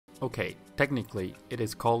Okay, technically it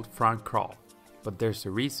is called front crawl, but there's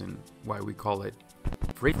a reason why we call it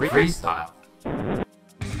freestyle.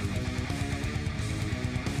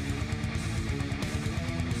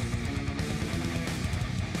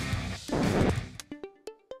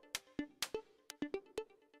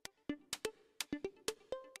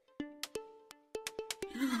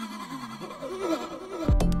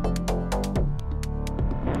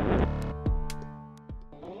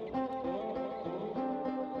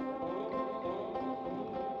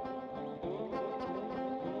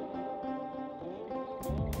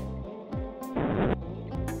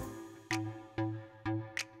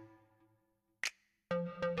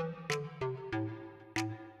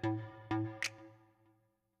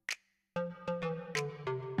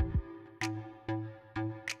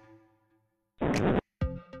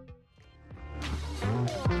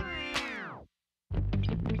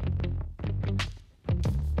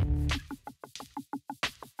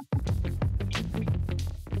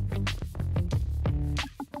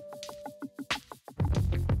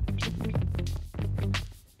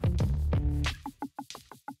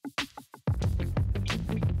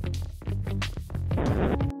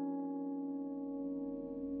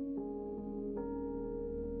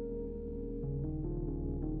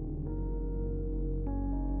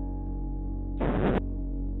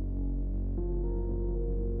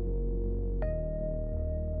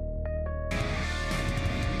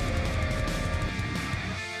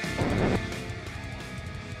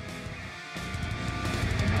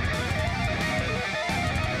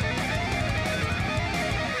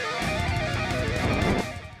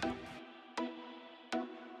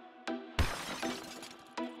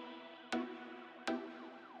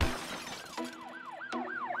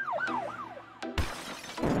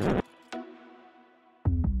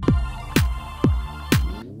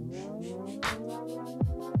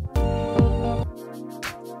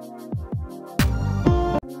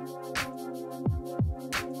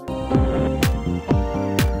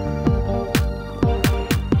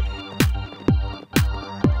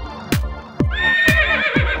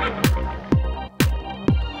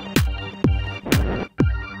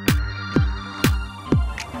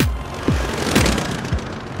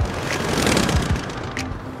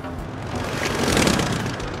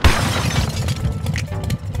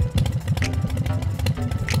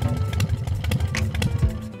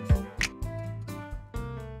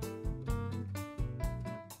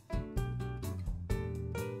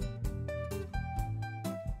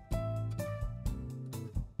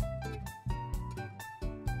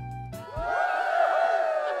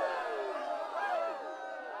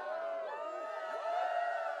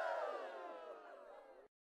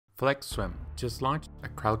 FlexSwim just launched a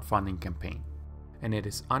crowdfunding campaign, and it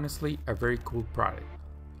is honestly a very cool product.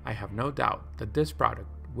 I have no doubt that this product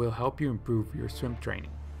will help you improve your swim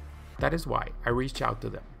training. That is why I reached out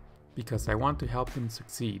to them, because I want to help them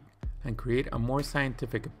succeed and create a more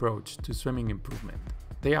scientific approach to swimming improvement.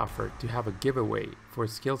 They offered to have a giveaway for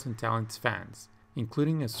Skills and Talents fans,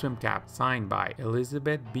 including a swim cap signed by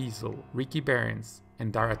Elizabeth Beazle, Ricky Behrens,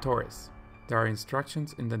 and Dara Torres. There are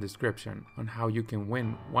instructions in the description on how you can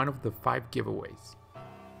win one of the 5 giveaways.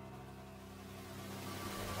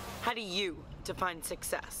 How do you define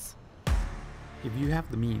success? If you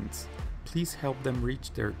have the means, please help them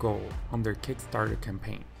reach their goal on their Kickstarter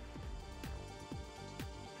campaign.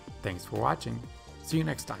 Thanks for watching. See you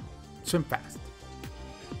next time. Swim fast.